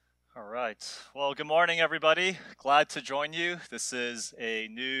All right. Well, good morning, everybody. Glad to join you. This is a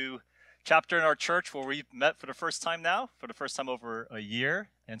new chapter in our church where we've met for the first time now, for the first time over a year.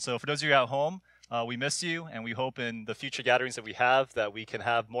 And so, for those of you at home, we miss you, and we hope in the future gatherings that we have that we can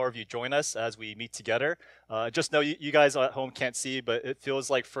have more of you join us as we meet together. Just know you guys at home can't see, but it feels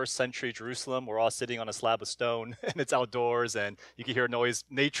like first century Jerusalem. We're all sitting on a slab of stone, and it's outdoors, and you can hear noise,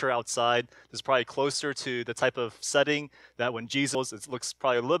 nature outside. This is probably closer to the type of setting that when Jesus, it looks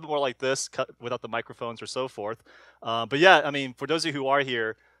probably a little bit more like this, cut without the microphones or so forth. But yeah, I mean, for those of you who are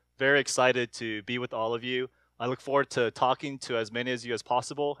here, very excited to be with all of you. I look forward to talking to as many of you as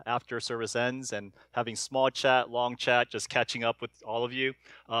possible after service ends and having small chat, long chat, just catching up with all of you.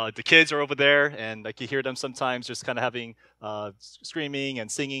 The kids are over there, and I can hear them sometimes just kind of having screaming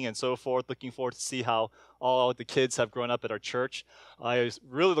and singing and so forth. Looking forward to see how all the kids have grown up at our church. I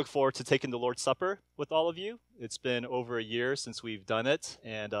really look forward to taking the Lord's Supper with all of you. It's been over a year since we've done it,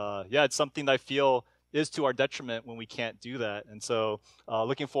 and yeah, it's something that I feel is to our detriment when we can't do that. And so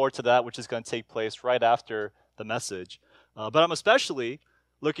looking forward to that, which is going to take place right after the message. But I'm especially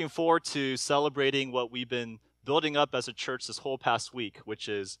looking forward to celebrating what we've been building up as a church this whole past week, which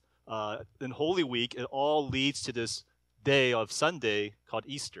is in Holy Week, it all leads to this day of Sunday called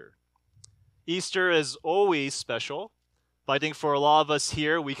Easter. Easter is always special. But I think for a lot of us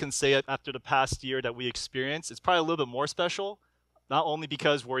here, we can say it after the past year that we experienced, it's probably a little bit more special, not only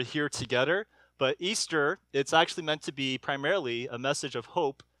because we're here together, but Easter, it's actually meant to be primarily a message of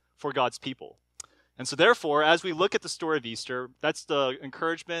hope for God's people. And so therefore, as we look at the story of Easter, that's the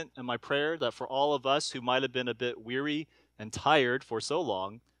encouragement and my prayer that for all of us who might have been a bit weary and tired for so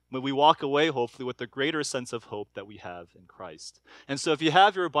long, when we walk away, hopefully, with a greater sense of hope that we have in Christ. And so if you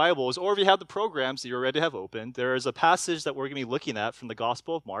have your Bibles, or if you have the programs that you already have opened, there is a passage that we're going to be looking at from the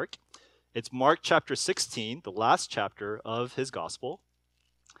Gospel of Mark. It's Mark chapter 16, the last chapter of his Gospel.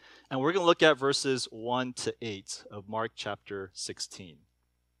 And we're going to look at verses 1 to 8 of Mark chapter 16.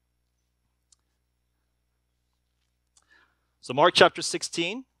 So Mark chapter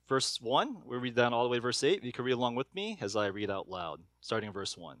 16, verse 1, we'll read down all the way to verse 8. You can read along with me as I read out loud, starting in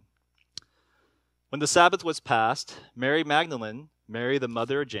verse 1. When the Sabbath was past, Mary Magdalene, Mary the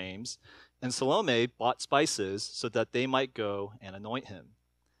mother of James, and Salome bought spices so that they might go and anoint him.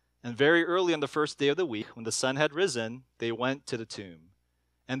 And very early on the first day of the week, when the sun had risen, they went to the tomb.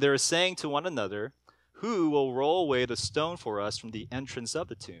 And they were saying to one another, "Who will roll away the stone for us from the entrance of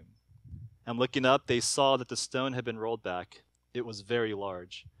the tomb?" And looking up, they saw that the stone had been rolled back. It was very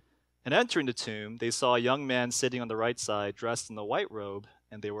large. And entering the tomb, they saw a young man sitting on the right side, dressed in a white robe,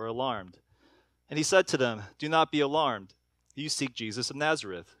 and they were alarmed. And he said to them, "Do not be alarmed. You seek Jesus of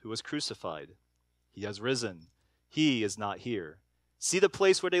Nazareth, who was crucified. He has risen. He is not here. See the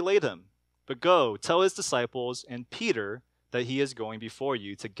place where they laid him. But go, tell his disciples and Peter that he is going before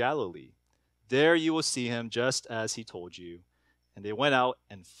you to Galilee. There you will see him just as he told you." And they went out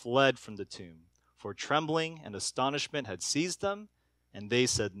and fled from the tomb, for trembling and astonishment had seized them, and they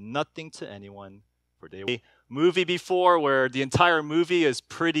said nothing to anyone, for they were a movie before where the entire movie is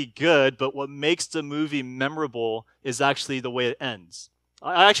pretty good, but what makes the movie memorable is actually the way it ends.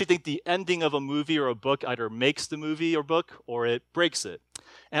 I actually think the ending of a movie or a book either makes the movie or book or it breaks it.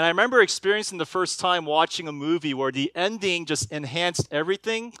 And I remember experiencing the first time watching a movie where the ending just enhanced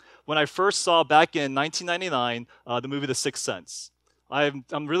everything when I first saw back in 1999 the movie The Sixth Sense.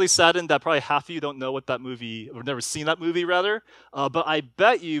 I'm really saddened that probably half of you don't know what that movie, or never seen that movie rather, but I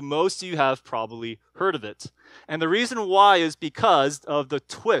bet you most of you have probably heard of it. And the reason why is because of the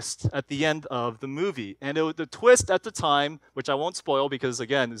twist at the end of the movie. And the twist at the time, which I won't spoil because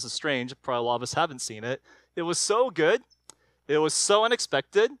again, this is strange, probably a lot of us haven't seen it, it was so good, it was so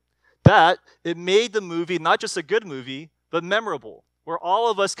unexpected, that it made the movie not just a good movie, but memorable, where all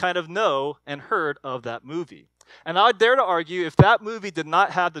of us kind of know and heard of that movie. And I would dare to argue if that movie did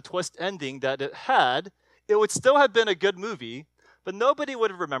not have the twist ending that it had, it would still have been a good movie, but nobody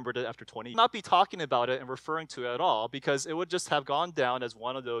would have remembered it after 20 years. Not be talking about it and referring to it at all, because it would just have gone down as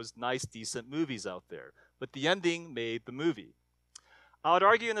one of those nice, decent movies out there. But the ending made the movie. I would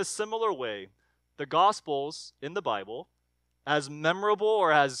argue in a similar way, the Gospels in the Bible, as memorable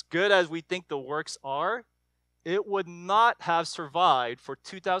or as good as we think the works are, it would not have survived for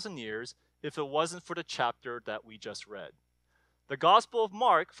 2,000 years if it wasn't for the chapter that we just read. The Gospel of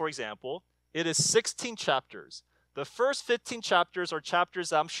Mark, for example, it is 16 chapters. The first 15 chapters are chapters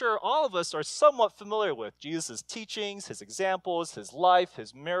that I'm sure all of us are somewhat familiar with. Jesus' teachings, his examples, his life,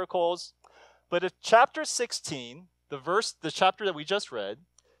 his miracles. But if chapter 16, the chapter that we just read,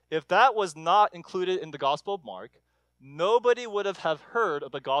 if that was not included in the Gospel of Mark, nobody would have heard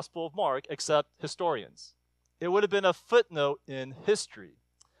of the Gospel of Mark except historians. It would have been a footnote in history.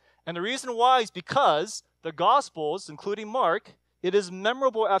 And the reason why is because the Gospels, including Mark, it is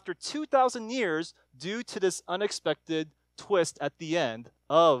memorable after 2,000 years due to this unexpected twist at the end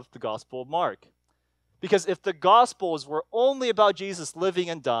of the Gospel of Mark. Because if the Gospels were only about Jesus living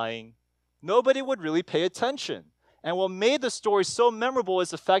and dying, nobody would really pay attention. And what made the story so memorable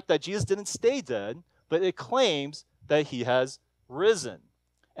is the fact that Jesus didn't stay dead, but it claims that he has risen.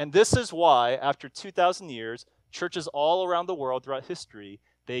 And this is why, after 2,000 years, churches all around the world throughout history,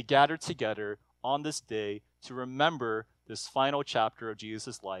 they gather together on this day to remember this final chapter of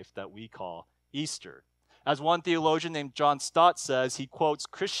Jesus' life that we call Easter. As one theologian named John Stott says, he quotes,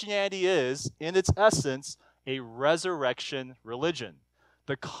 Christianity is, in its essence, a resurrection religion.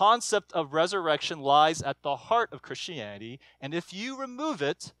 The concept of resurrection lies at the heart of Christianity, and if you remove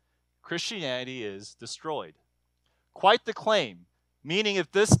it, Christianity is destroyed. Quite the claim, meaning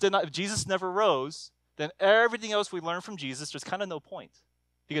if Jesus never rose, then everything else we learn from Jesus, there's kind of no point,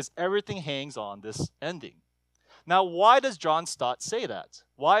 because everything hangs on this ending. Now, why does John Stott say that?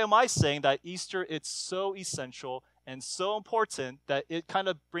 Why am I saying that Easter, it's so essential and so important that it kind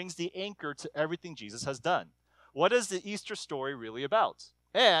of brings the anchor to everything Jesus has done? What is the Easter story really about?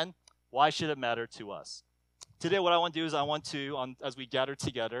 And why should it matter to us? Today, what I want to do is as we gather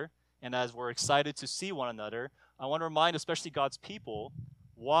together and as we're excited to see one another, I want to remind especially God's people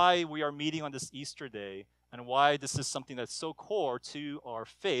why we are meeting on this Easter day and why this is something that's so core to our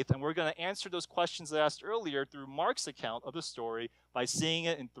faith. And we're going to answer those questions I asked earlier through Mark's account of the story by seeing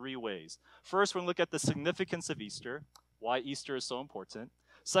it in three ways. First, we're going to look at the significance of Easter, why Easter is so important.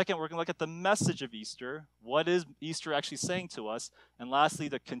 Second, we're going to look at the message of Easter. What is Easter actually saying to us? And lastly,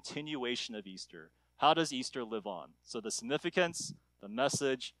 the continuation of Easter. How does Easter live on? So the significance, the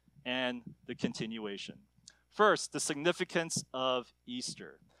message, and the continuation. First, the significance of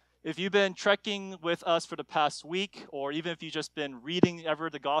Easter. If you've been trekking with us for the past week, or even if you've just been reading ever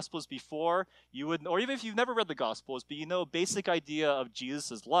the Gospels before, or even if you've never read the Gospels, but you know a basic idea of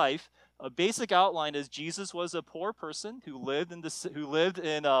Jesus' life, a basic outline is Jesus was a poor person who lived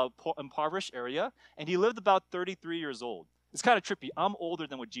in a impoverished area, and he lived about 33 years old. It's kind of trippy. I'm older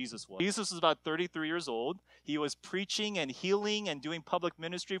than what Jesus was. Jesus was about 33 years old. He was preaching and healing and doing public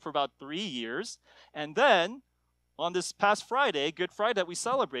ministry for about 3 years, and then on this past Friday, Good Friday that we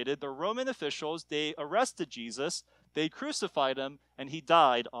celebrated, the Roman officials, they arrested Jesus, they crucified him, and he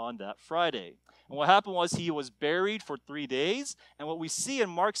died on that Friday. And what happened was he was buried for 3 days, and what we see in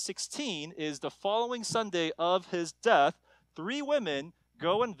Mark 16 is the following Sunday of his death, 3 women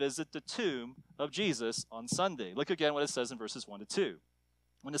go and visit the tomb of Jesus on Sunday. Look again what it says in verses 1 to 2.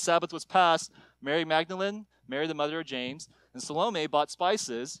 When the Sabbath was passed, Mary Magdalene, Mary the mother of James, and Salome bought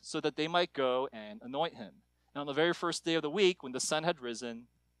spices so that they might go and anoint him. And on the very first day of the week, when the sun had risen,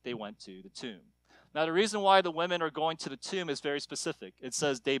 they went to the tomb. Now, the reason why the women are going to the tomb is very specific. It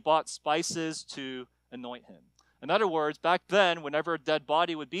says they bought spices to anoint him. In other words, back then, whenever a dead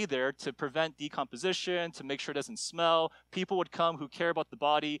body would be there, to prevent decomposition, to make sure it doesn't smell, people would come who care about the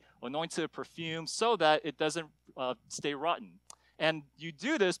body, anoint it with perfume so that it doesn't stay rotten. And you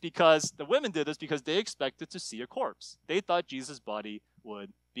do this because, the women did this because they expected to see a corpse. They thought Jesus' body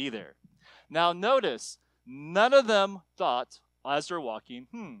would be there. Now, notice, none of them thought, as they're walking,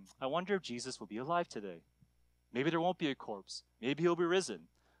 I wonder if Jesus will be alive today. Maybe there won't be a corpse. Maybe he'll be risen.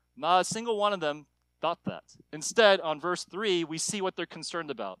 Not a single one of them thought that. Instead, on verse 3, we see what they're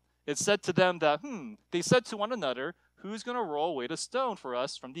concerned about. It said to them that, they said to one another, who's going to roll away the stone for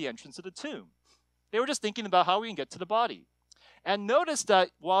us from the entrance of the tomb? They were just thinking about how we can get to the body. And notice that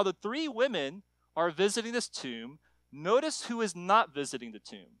while the 3 women are visiting this tomb, notice who is not visiting the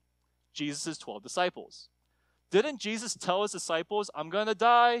tomb. Jesus' 12 disciples. Didn't Jesus tell his disciples, I'm going to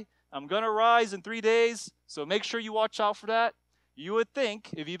die, I'm going to rise in 3 days, so make sure you watch out for that? You would think,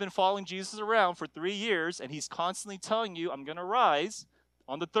 if you've been following Jesus around for 3 years, and he's constantly telling you, I'm going to rise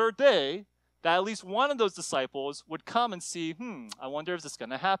on the 3rd day, that at least one of those disciples would come and see, I wonder if this is going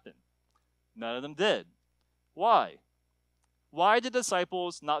to happen. None of them did. Why? Why did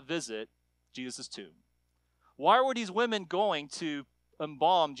disciples not visit Jesus' tomb? Why were these women going to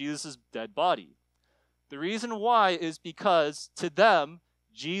embalm Jesus' dead body? The reason why is because to them,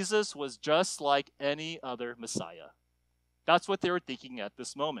 Jesus was just like any other Messiah. That's what they were thinking at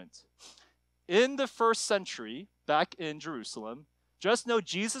this moment. In the 1st century, back in Jerusalem, just know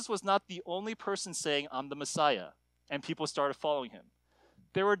Jesus was not the only person saying, I'm the Messiah, and people started following him.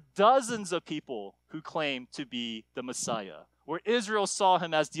 There were dozens of people who claimed to be the Messiah, where Israel saw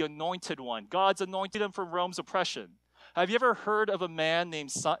him as the anointed one. God's anointed him from Rome's oppression. Have you ever heard of a man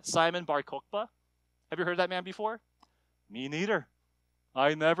named Simon Bar Kokhba? Have you heard of that man before? Me neither.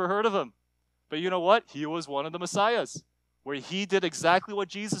 I never heard of him. But you know what? He was one of the messiahs. where he did exactly what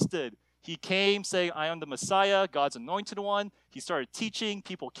Jesus did. He came saying, I am the Messiah, God's anointed one. He started teaching.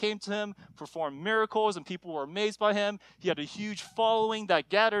 People came to him, performed miracles, and people were amazed by him. He had a huge following that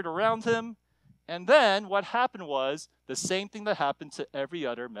gathered around him. And then what happened was the same thing that happened to every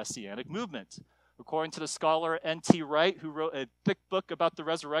other messianic movement. According to the scholar N.T. Wright, who wrote a thick book about the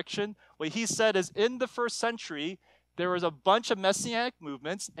resurrection, what he said is in the first century, there was a bunch of messianic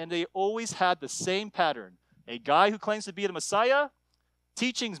movements, and they always had the same pattern. A guy who claims to be the Messiah,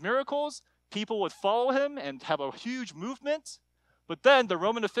 teachings, miracles, people would follow him and have a huge movement. But then the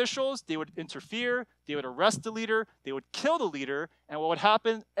Roman officials, they would interfere, they would arrest the leader, they would kill the leader, and what would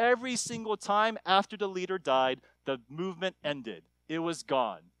happen every single time after the leader died, the movement ended. It was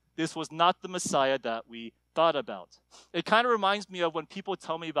gone. This was not the Messiah that we thought about. It kind of reminds me of when people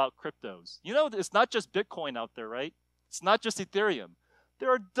tell me about cryptos. You know, it's not just Bitcoin out there, right? It's not just Ethereum.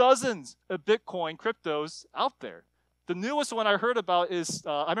 There are dozens of Bitcoin cryptos out there. The newest one I heard about is,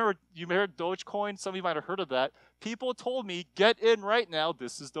 I remember you heard Dogecoin. Some of you might have heard of that. People told me, get in right now.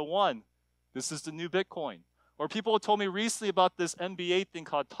 This is the one. This is the new Bitcoin. Or people told me recently about this NBA thing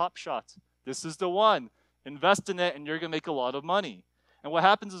called Top Shot. This is the one. Invest in it and you're going to make a lot of money. And what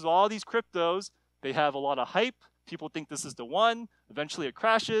happens is all these cryptos, they have a lot of hype. People think this is the one. Eventually it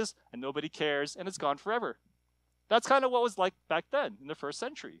crashes and nobody cares and it's gone forever. That's kind of what it was like back then in the first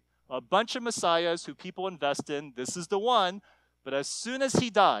century. A bunch of messiahs who people invest in, this is the one, but as soon as he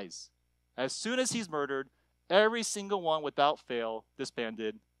dies, as soon as he's murdered, every single one without fail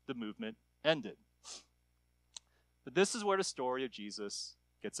disbanded, the movement ended. But this is where the story of Jesus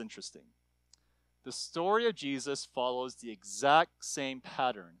gets interesting. The story of Jesus follows the exact same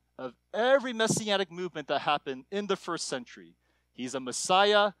pattern of every messianic movement that happened in the first century. He's a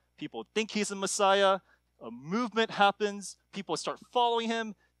Messiah, people think he's a Messiah, a movement happens, people start following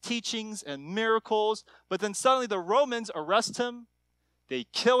him, teachings and miracles, but then suddenly the Romans arrest him, they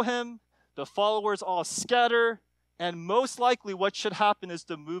kill him, the followers all scatter, and most likely what should happen is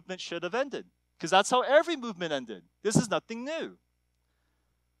the movement should have ended, because that's how every movement ended. This is nothing new.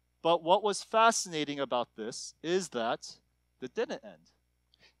 But what was fascinating about this is that it didn't end,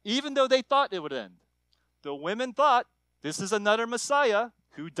 even though they thought it would end. The women thought, this is another Messiah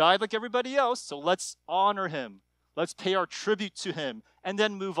who died like everybody else, so let's honor him. Let's pay our tribute to him and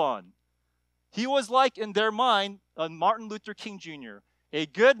then move on. He was like, in their mind, a Martin Luther King Jr., a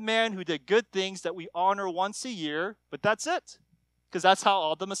good man who did good things that we honor once a year, but that's it. Because that's how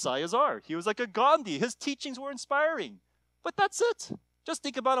all the messiahs are. He was like a Gandhi. His teachings were inspiring, but that's it. Just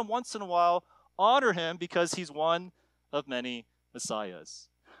think about him once in a while, honor him because he's one of many messiahs.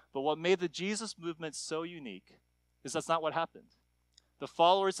 But what made the Jesus movement so unique is that's not what happened. The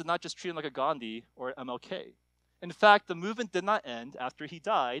followers did not just treat him like a Gandhi or MLK. In fact, the movement did not end after he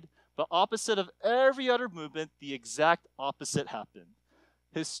died, but opposite of every other movement, the exact opposite happened.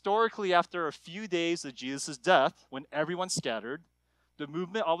 Historically, after a few days of Jesus' death, when everyone scattered, the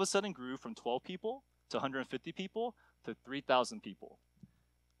movement all of a sudden grew from 12 people to 150 people to 3,000 people.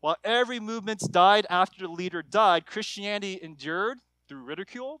 While every movement died after the leader died, Christianity endured through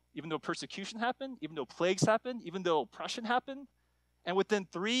ridicule, even though persecution happened, even though plagues happened, even though oppression happened. And within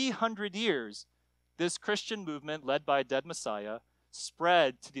 300 years, this Christian movement, led by a dead Messiah,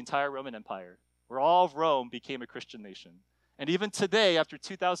 spread to the entire Roman Empire, where all of Rome became a Christian nation. And even today, after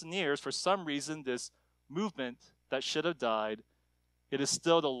 2,000 years, for some reason, this movement that should have died, it is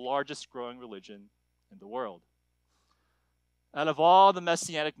still the largest growing religion in the world. Out of all the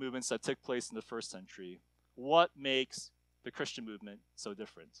messianic movements that took place in the first century, what makes the Christian movement so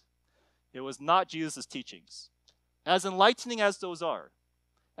different? It was not Jesus' teachings. As enlightening as those are,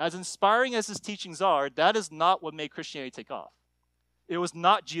 as inspiring as his teachings are, that is not what made Christianity take off. It was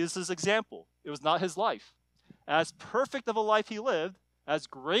not Jesus' example. It was not his life. As perfect of a life he lived, as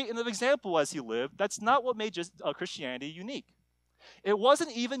great an example as he lived, that's not what made Christianity unique. It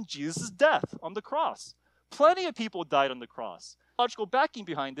wasn't even Jesus' death on the cross. Plenty of people died on the cross. Logical backing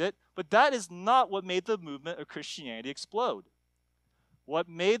behind it, but that is not what made the movement of Christianity explode. What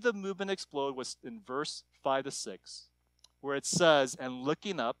made the movement explode was in verse 5 to 6, where it says, and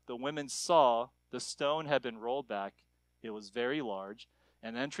looking up, the women saw the stone had been rolled back. It was very large.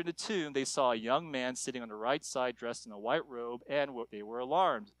 And entering the tomb, they saw a young man sitting on the right side, dressed in a white robe, and they were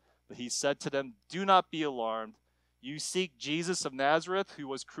alarmed. But he said to them, do not be alarmed. You seek Jesus of Nazareth, who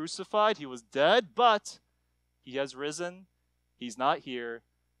was crucified. He was dead, but he has risen. He's not here.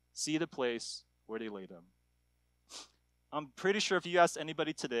 See the place where they laid him. I'm pretty sure if you asked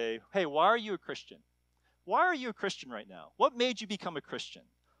anybody today, hey, why are you a Christian? Why are you a Christian right now? What made you become a Christian?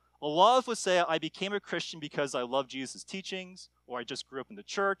 A lot of us would say, I became a Christian because I love Jesus' teachings, or I just grew up in the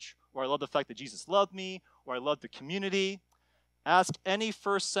church, or I love the fact that Jesus loved me, or I love the community. Ask any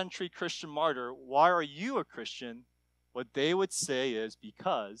first century Christian martyr, why are you a Christian? What they would say is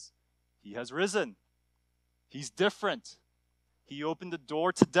because he has risen. He's different. He opened the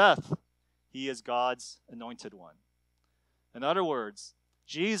door to death. He is God's anointed one. In other words,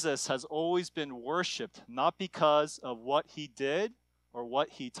 Jesus has always been worshiped not because of what he did or what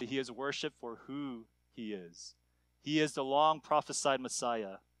he is worshiped for who he is. He is the long prophesied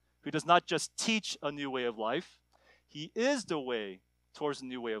Messiah who does not just teach a new way of life, he is the way towards a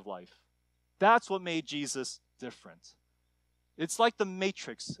new way of life. That's what made Jesus different. It's like The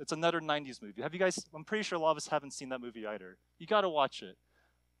Matrix. It's another 90s movie. Have you guys, I'm pretty sure a lot of us haven't seen that movie either. You got to watch it.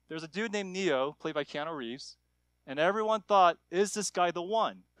 There's a dude named Neo, played by Keanu Reeves, and everyone thought, is this guy the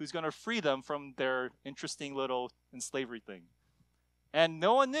one who's going to free them from their interesting little slavery thing? And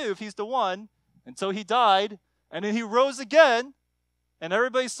no one knew if he's the one until he died, and then he rose again, and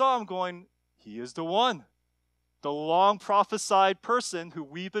everybody saw him going, he is the one. The long prophesied person who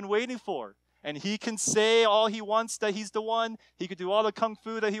we've been waiting for. And he can say all he wants that he's the one. He could do all the kung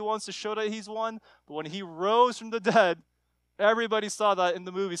fu that he wants to show that he's one. But when he rose from the dead, everybody saw that in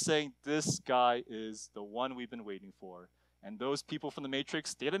the movie saying, this guy is the one we've been waiting for. And those people from the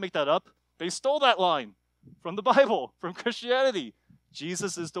Matrix, they didn't make that up. They stole that line from the Bible, from Christianity.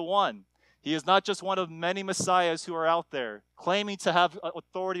 Jesus is the one. He is not just one of many messiahs who are out there claiming to have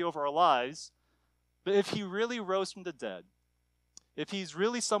authority over our lives. But if he really rose from the dead, if he's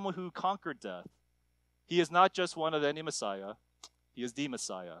really someone who conquered death, he is not just one of any Messiah, he is the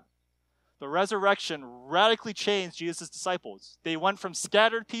Messiah. The resurrection radically changed Jesus' disciples. They went from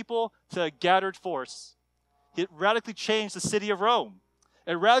scattered people to a gathered force. It radically changed the city of Rome.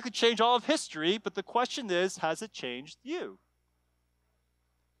 It radically changed all of history, but the question is, has it changed you?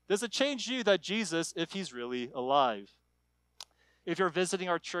 Does it change you that Jesus, if he's really alive? If you're visiting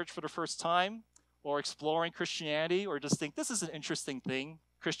our church for the first time, or exploring Christianity, or just think this is an interesting thing,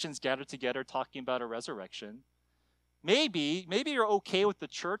 Christians gather together talking about a resurrection. Maybe you're okay with the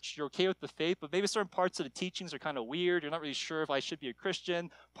church, you're okay with the faith, but maybe certain parts of the teachings are kind of weird. You're not really sure if I should be a Christian.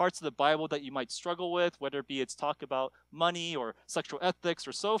 Parts of the Bible that you might struggle with, whether it be it's talk about money or sexual ethics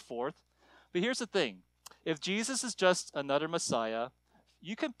or so forth. But here's the thing. If Jesus is just another Messiah,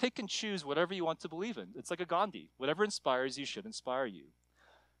 you can pick and choose whatever you want to believe in. It's like a Gandhi. Whatever inspires you should inspire you.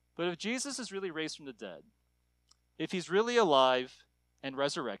 But if Jesus is really raised from the dead, if he's really alive and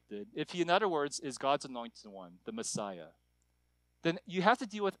resurrected, if he, in other words, is God's anointed one, the Messiah, then you have to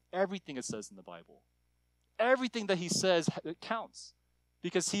deal with everything it says in the Bible. Everything that he says, it counts.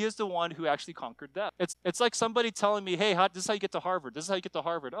 Because he is the one who actually conquered death. It's like somebody telling me, hey, this is how you get to Harvard. This is how you get to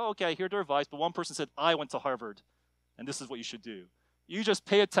Harvard. Oh, okay, I hear their advice, but one person said, I went to Harvard, and this is what you should do. You just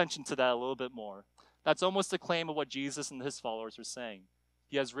pay attention to that a little bit more. That's almost the claim of what Jesus and his followers are saying.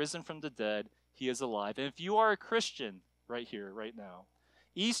 He has risen from the dead. He is alive. And if you are a Christian right here, right now,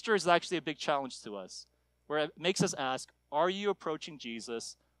 Easter is actually a big challenge to us, where it makes us ask, are you approaching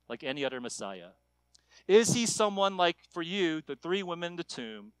Jesus like any other Messiah? Is he someone like, for you, the 3 women in the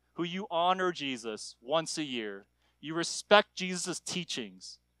tomb, who you honor Jesus once a year? You respect Jesus'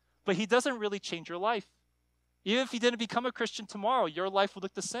 teachings, but he doesn't really change your life. Even if you didn't become a Christian tomorrow, your life would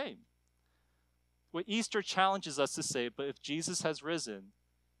look the same. What Easter challenges us to say, but if Jesus has risen,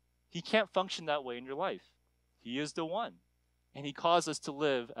 he can't function that way in your life. He is the one. And he calls us to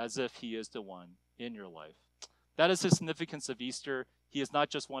live as if he is the one in your life. That is the significance of Easter. He is not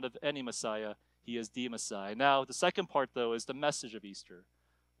just one of any Messiah. He is the Messiah. Now, the second part, though, is the message of Easter.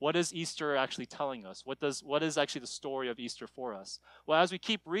 What is Easter actually telling us? What is actually the story of Easter for us? Well, as we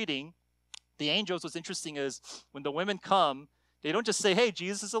keep reading, the angels, what's interesting is when the women come, they don't just say, hey,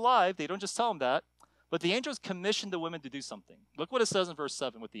 Jesus is alive. They don't just tell them that. But the angels commission the women to do something. Look what it says in verse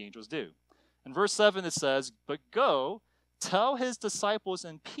 7, what the angels do. In verse 7, it says, but go, tell his disciples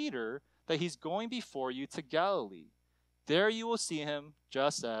and Peter that he's going before you to Galilee. There you will see him,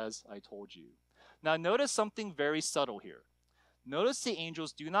 just as I told you. Now, notice something very subtle here. Notice the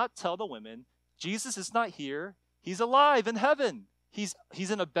angels do not tell the women, Jesus is not here. He's alive in heaven. He's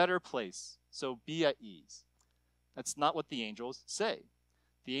in a better place. So be at ease. That's not what the angels say.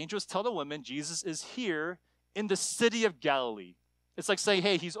 The angels tell the women, Jesus is here in the city of Galilee. It's like saying,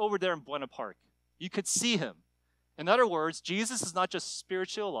 hey, he's over there in Buena Park. You could see him. In other words, Jesus is not just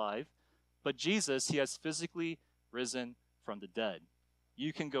spiritually alive, but Jesus, he has physically risen from the dead.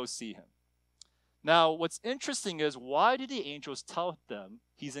 You can go see him. Now, what's interesting is, why did the angels tell them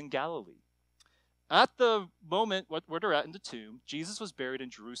he's in Galilee? At the moment where they're at in the tomb, Jesus was buried in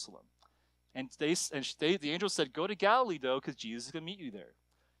Jerusalem. And the angels said, go to Galilee, though, because Jesus is going to meet you there.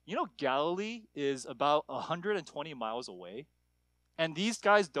 You know, Galilee is about 120 miles away. And these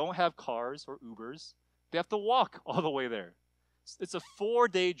guys don't have cars or Ubers. They have to walk all the way there. It's a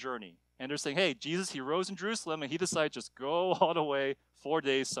 4-day journey. And they're saying, hey, Jesus, he rose in Jerusalem, and he decided to just go all the way 4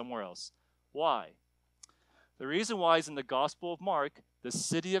 days somewhere else. Why? The reason why is in the Gospel of Mark, the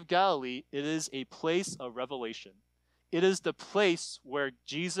city of Galilee, it is a place of revelation. It is the place where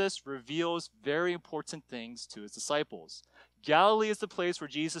Jesus reveals very important things to his disciples. Galilee is the place where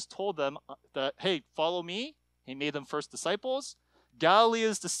Jesus told them that, hey, follow me. He made them first disciples. Galilee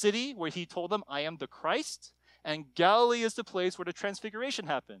is the city where he told them, I am the Christ. And Galilee is the place where the transfiguration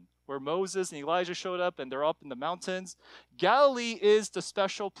happened, where Moses and Elijah showed up and they're up in the mountains. Galilee is the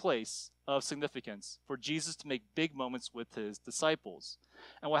special place of significance for Jesus to make big moments with his disciples.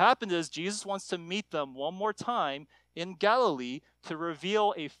 And what happened is Jesus wants to meet them one more time in Galilee to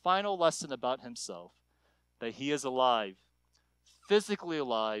reveal a final lesson about himself, that he is alive, physically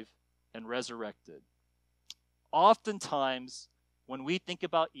alive, and resurrected. Oftentimes, when we think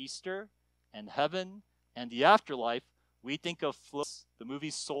about Easter and heaven and the afterlife, we think of the movie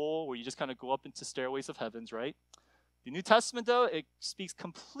Soul, where you just kind of go up into stairways of heavens, right? The New Testament, though, it speaks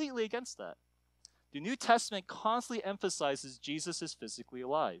completely against that. The New Testament constantly emphasizes Jesus is physically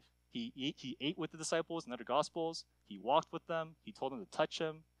alive. He ate with the disciples in other Gospels. He walked with them. He told them to touch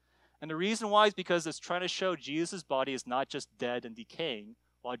him. And the reason why is because it's trying to show Jesus' body is not just dead and decaying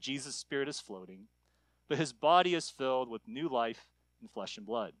while Jesus' spirit is floating, but his body is filled with new life in flesh and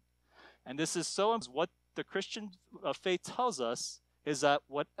blood. And this is so what the Christian faith tells us is that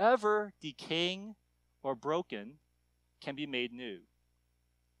whatever decaying or broken can be made new.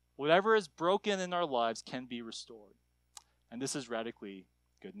 Whatever is broken in our lives can be restored. And this is radically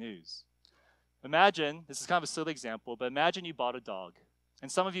good news. Imagine, this is kind of a silly example, but imagine you bought a dog.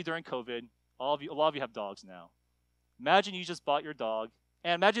 And some of you during COVID, a lot of you have dogs now. Imagine you just bought your dog,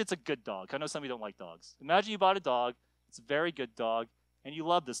 and imagine it's a good dog. I know some of you don't like dogs. Imagine you bought a dog, it's a very good dog, and you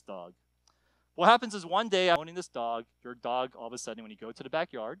love this dog. What happens is one day, owning this dog, your dog, all of a sudden, when you go to the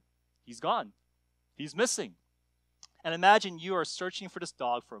backyard, he's gone. He's missing. And imagine you are searching for this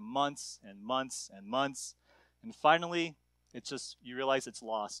dog for months and months and months, and finally, you realize it's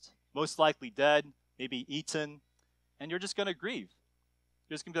lost. Most likely dead, maybe eaten, and you're just going to grieve.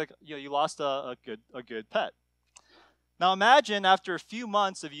 You're just going to be like, you lost a good pet. Now imagine after a few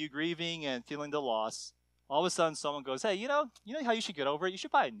months of you grieving and feeling the loss, all of a sudden someone goes, hey, you know how you should get over it? You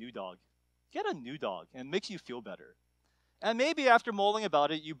should buy a new dog. Get a new dog, and it makes you feel better. And maybe after mulling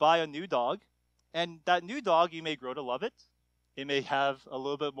about it, you buy a new dog, and that new dog, you may grow to love it. It may have a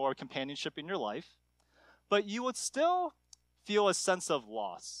little bit more companionship in your life, but you would still feel a sense of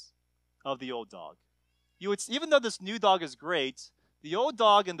loss of the old dog. Even though this new dog is great, the old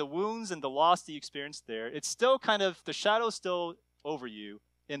dog and the wounds and the loss that you experienced there, it's still the shadow's still over you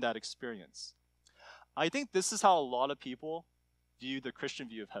in that experience. I think this is how a lot of people view the Christian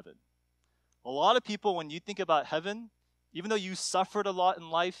view of heaven. A lot of people, when you think about heaven, even though you suffered a lot in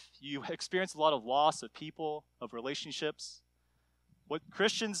life, you experienced a lot of loss of people, of relationships, what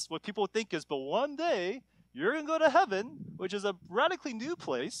people think is, but one day, you're going to go to heaven, which is a radically new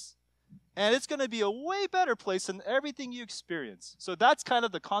place, and it's going to be a way better place than everything you experience. So that's kind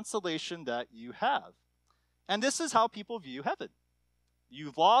of the consolation that you have. And this is how people view heaven.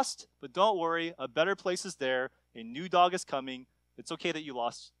 You've lost, but don't worry, a better place is there. A new dog is coming. It's okay that you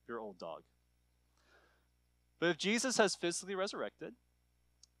lost your old dog. But if Jesus has physically resurrected,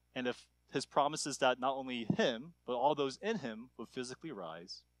 and if his promise is that not only him, but all those in him will physically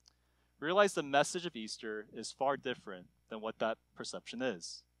rise, realize the message of Easter is far different than what that perception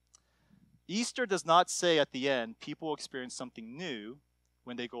is. Easter does not say at the end people will experience something new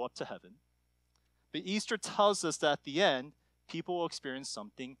when they go up to heaven. But Easter tells us that at the end, people will experience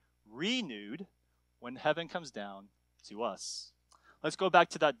something renewed when heaven comes down to us. Let's go back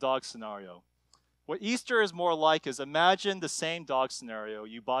to that dog scenario. What Easter is more like is imagine the same dog scenario.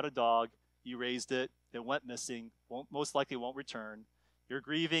 You bought a dog, you raised it, it went missing, most likely won't return. You're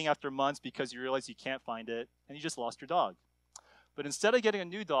grieving after months because you realize you can't find it, and you just lost your dog. But instead of getting a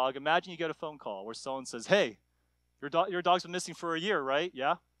new dog, imagine you get a phone call where someone says, hey, your dog's been missing for a year, right?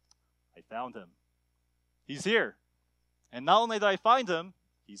 Yeah? I found him. He's here. And not only did I find him,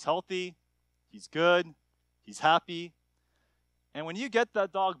 he's healthy, he's good, he's happy. And when you get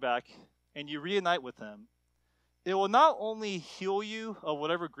that dog back and you reunite with him, it will not only heal you of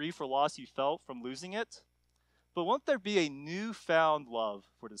whatever grief or loss you felt from losing it, but won't there be a newfound love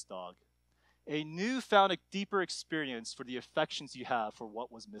for this dog? A newfound, deeper experience for the affections you have for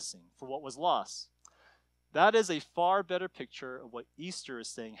what was missing, for what was lost. That is a far better picture of what Easter is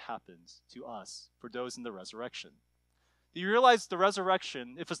saying happens to us for those in the resurrection. Do you realize the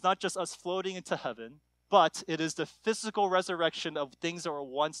resurrection, if it's not just us floating into heaven, but it is the physical resurrection of things that were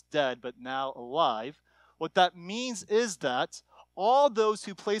once dead but now alive, what that means is that all those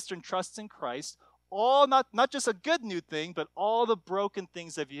who place their trust in Christ, all not just a good new thing, but all the broken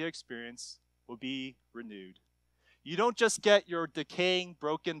things that you experience will be renewed. You don't just get your decaying,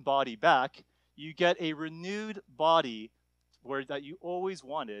 broken body back, you get a renewed body that you always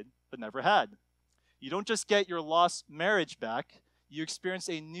wanted but never had. You don't just get your lost marriage back, you experience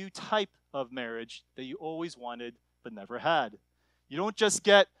a new type of marriage that you always wanted but never had. You don't just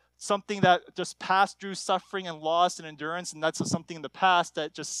get something that just passed through suffering and loss and endurance, and that's something in the past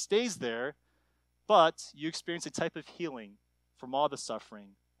that just stays there, but you experience a type of healing from all the suffering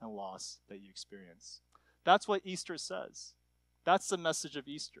and loss that you experience. That's what Easter says. That's the message of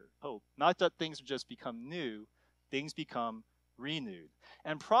Easter, hope. Not that things just become new, things become renewed.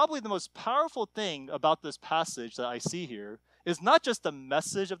 And probably the most powerful thing about this passage that I see here is not just the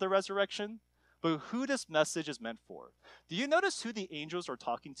message of the resurrection, but who this message is meant for. Do you notice who the angels are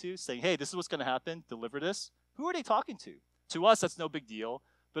talking to, saying, hey, this is what's going to happen, deliver this? Who are they talking to? To us, that's no big deal.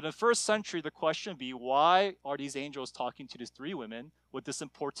 But in the first century, the question would be, why are these angels talking to these three women with this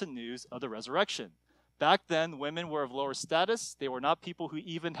important news of the resurrection? Back then, women were of lower status. They were not people who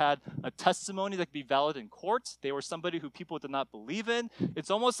even had a testimony that could be valid in court. They were somebody who people did not believe in.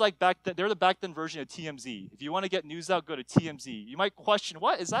 It's almost like back then, they're the back then version of TMZ. If you want to get news out, go to TMZ. You might question,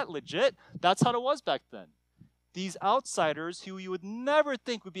 what, is that legit? That's how it was back then. These outsiders who you would never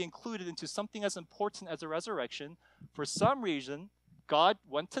think would be included into something as important as a resurrection, for some reason, God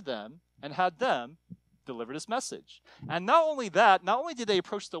went to them and had them deliver this message. And not only that, not only did they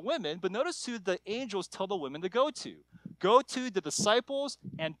approach the women, but notice who the angels tell the women to go to. Go to the disciples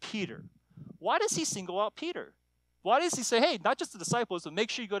and Peter. Why does he single out Peter? Why does he say, hey, not just the disciples, but make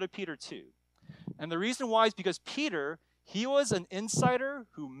sure you go to Peter too? And the reason why is because Peter, he was an insider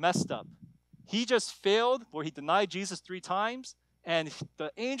who messed up. He just failed where he denied Jesus 3 times, and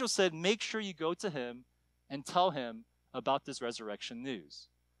the angel said, make sure you go to him and tell him about this resurrection news.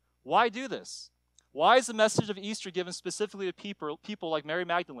 Why do this? Why is the message of Easter given specifically to people like Mary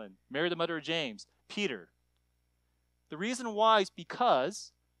Magdalene, Mary the mother of James, Peter? The reason why is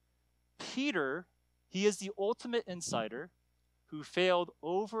because Peter, he is the ultimate insider who failed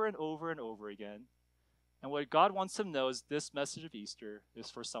over and over and over again. And what God wants him to know is this message of Easter is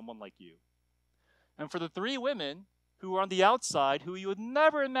for someone like you. And for the 3 women who were on the outside, who you would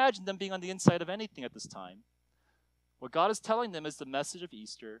never imagine them being on the inside of anything at this time, what God is telling them is the message of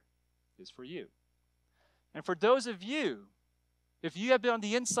Easter is for you. And for those of you, if you have been on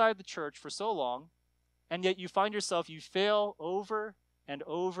the inside of the church for so long, and yet you find yourself, you fail over and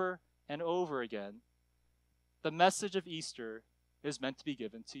over and over again, the message of Easter is meant to be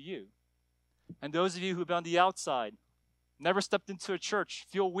given to you. And those of you who've been on the outside, never stepped into a church,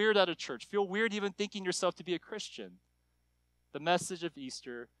 feel weird at a church, feel weird even thinking yourself to be a Christian, the message of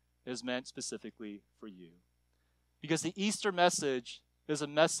Easter is meant specifically for you. Because the Easter message is a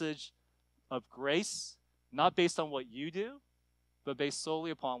message of grace, not based on what you do, but based solely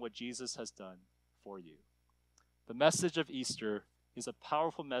upon what Jesus has done for you. The message of Easter is a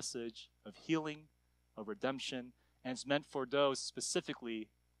powerful message of healing, of redemption, and it's meant for those specifically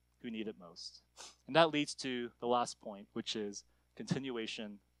who need it most. And that leads to the last point, which is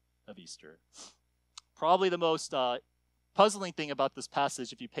continuation of Easter. Probably the most puzzling thing about this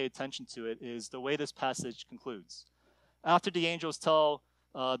passage, if you pay attention to it, is the way this passage concludes. After the angels tell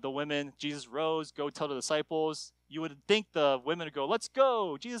the women, Jesus rose, go tell the disciples, you would think the women would go, let's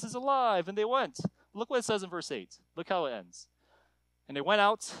go, Jesus is alive, and they went. Look what it says in verse 8. Look how it ends. And they went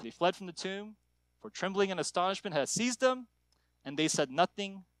out, they fled from the tomb, for trembling and astonishment had seized them, and they said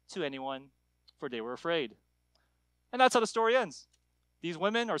nothing to anyone, for they were afraid. And that's how the story ends. These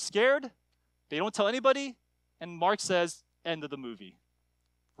women are scared, they don't tell anybody, and Mark says, end of the movie.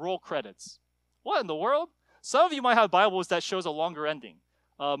 Roll credits. What in the world? Some of you might have Bibles that shows a longer ending.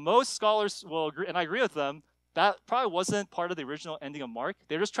 Most scholars will agree, and I agree with them, that probably wasn't part of the original ending of Mark.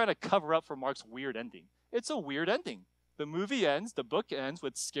 They're just trying to cover up for Mark's weird ending. It's a weird ending. The movie ends, the book ends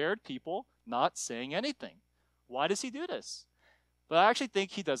with scared people not saying anything. Why does he do this? But I actually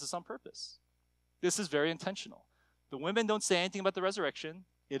think he does this on purpose. This is very intentional. The women don't say anything about the resurrection.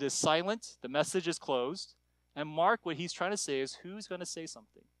 It is silent. The message is closed. And Mark, what he's trying to say is, who's going to say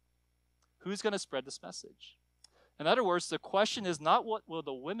something? Who's going to spread this message? In other words, the question is not what will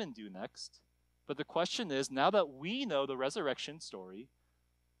the women do next, but the question is, now that we know the resurrection story,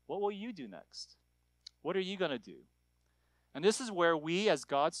 what will you do next? What are you going to do? And this is where we, as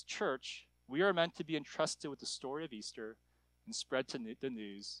God's church, we are meant to be entrusted with the story of Easter and spread the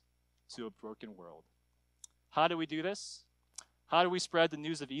news to a broken world. How do we do this? How do we spread the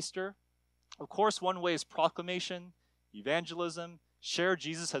news of Easter? Of course, one way is proclamation, evangelism, share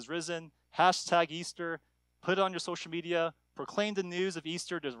Jesus has risen, hashtag Easter, put it on your social media, proclaim the news of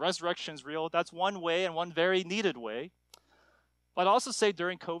Easter, the resurrection is real. That's one way and one very needed way. But I'd also say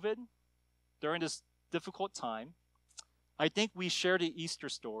during COVID, during this difficult time, I think we share the Easter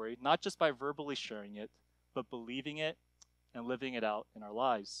story, not just by verbally sharing it, but believing it and living it out in our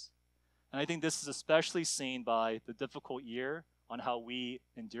lives. And I think this is especially seen by the difficult year on how we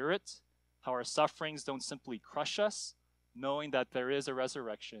endure it, how our sufferings don't simply crush us, knowing that there is a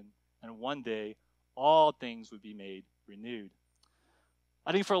resurrection and one day all things would be made renewed.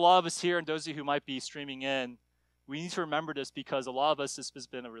 I think for a lot of us here and those of you who might be streaming in, we need to remember this because a lot of us, this has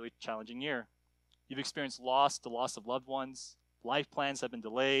been a really challenging year. You've experienced loss, the loss of loved ones, life plans have been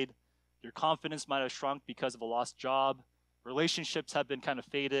delayed, your confidence might have shrunk because of a lost job, relationships have been kind of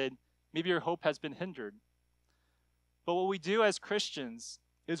faded, maybe your hope has been hindered. But what we do as Christians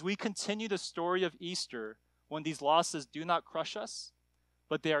is we continue the story of Easter when these losses do not crush us,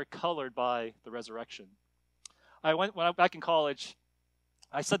 but they are colored by the resurrection. When I was back in college,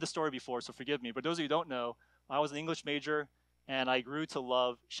 I said the story before, so forgive me, but those of you who don't know, I was an English major, and I grew to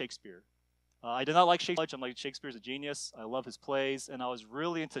love Shakespeare. I did not like Shakespeare. I'm like, Shakespeare's a genius. I love his plays, and I was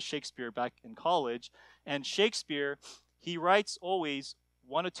really into Shakespeare back in college. And Shakespeare, he writes always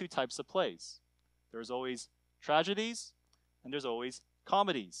one of two types of plays. There's always tragedies, and there's always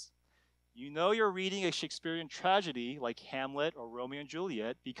comedies. You know you're reading a Shakespearean tragedy like Hamlet or Romeo and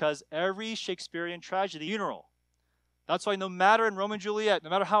Juliet because every Shakespearean tragedy is a funeral. That's why no matter in Romeo and Juliet, no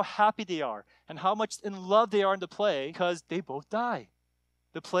matter how happy they are and how much in love they are in the play, because they both die.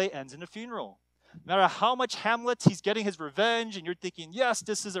 The play ends in a funeral. No matter how much Hamlet, he's getting his revenge, and you're thinking, yes,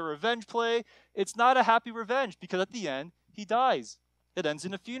 this is a revenge play, it's not a happy revenge because at the end, he dies. It ends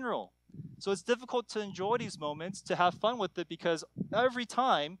in a funeral. So it's difficult to enjoy these moments, to have fun with it, because every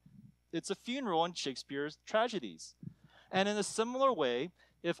time it's a funeral in Shakespeare's tragedies. And in a similar way,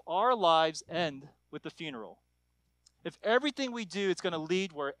 if our lives end with a funeral, if everything we do is going to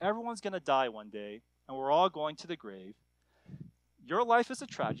lead where everyone's going to die one day and we're all going to the grave, your life is a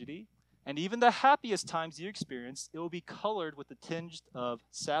tragedy, and even the happiest times you experience, it will be colored with a tinge of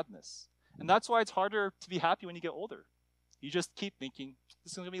sadness. And that's why it's harder to be happy when you get older. You just keep thinking,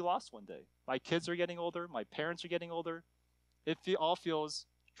 this is going to be lost one day. My kids are getting older, my parents are getting older. It all feels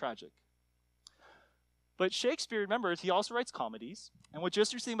tragic. But Shakespeare, remember, he also writes comedies. And what's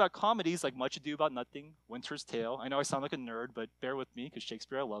interesting about comedies, like Much Ado About Nothing, Winter's Tale, I know I sound like a nerd, but bear with me because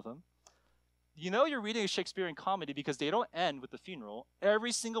Shakespeare, I love him. You know you're reading a Shakespearean comedy because they don't end with a funeral.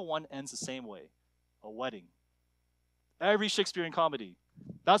 Every single one ends the same way, a wedding. Every Shakespearean comedy.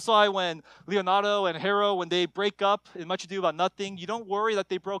 That's why when Leonardo and Hero, when they break up in Much Ado About Nothing, you don't worry that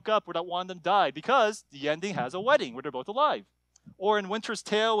they broke up or that one of them died because the ending has a wedding where they're both alive. Or in Winter's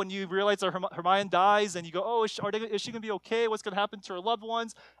Tale, when you realize that Hermione dies and you go, oh, is she going to be okay? What's going to happen to her loved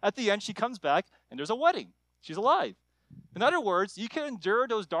ones? At the end, she comes back and there's a wedding. She's alive. In other words, you can endure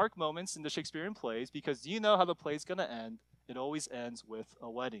those dark moments in the Shakespearean plays because you know how the play is going to end. It always ends with a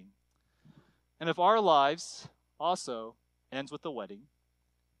wedding. And if our lives also ends with a wedding,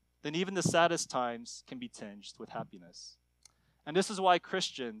 then even the saddest times can be tinged with happiness. And this is why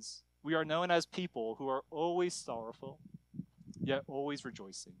Christians, we are known as people who are always sorrowful, yet always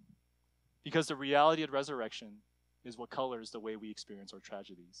rejoicing. Because the reality of resurrection is what colors the way we experience our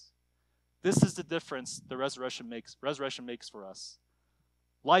tragedies. This is the difference the resurrection makes for us.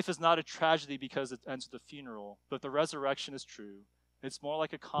 Life is not a tragedy because it ends with a funeral, but if the resurrection is true, it's more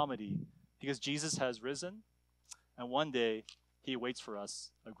like a comedy because Jesus has risen, and one day he awaits for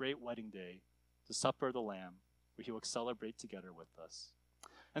us a great wedding day, the supper of the Lamb, where he will celebrate together with us.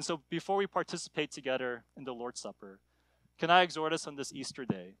 And so before we participate together in the Lord's Supper, can I exhort us on this Easter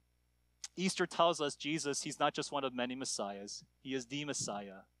day? Easter tells us Jesus, he's not just one of many Messiahs. He is the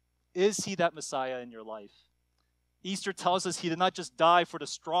Messiah. Is he that Messiah in your life? Easter tells us he did not just die for the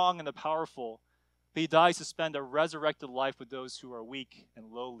strong and the powerful, but he dies to spend a resurrected life with those who are weak and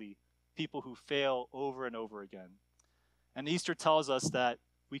lowly, people who fail over and over again. And Easter tells us that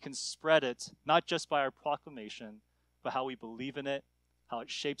we can spread it, not just by our proclamation, but how we believe in it, how it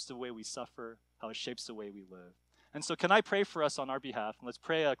shapes the way we suffer, how it shapes the way we live. And so can I pray for us on our behalf? And let's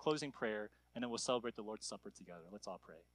pray a closing prayer, and then we'll celebrate the Lord's Supper together. Let's all pray.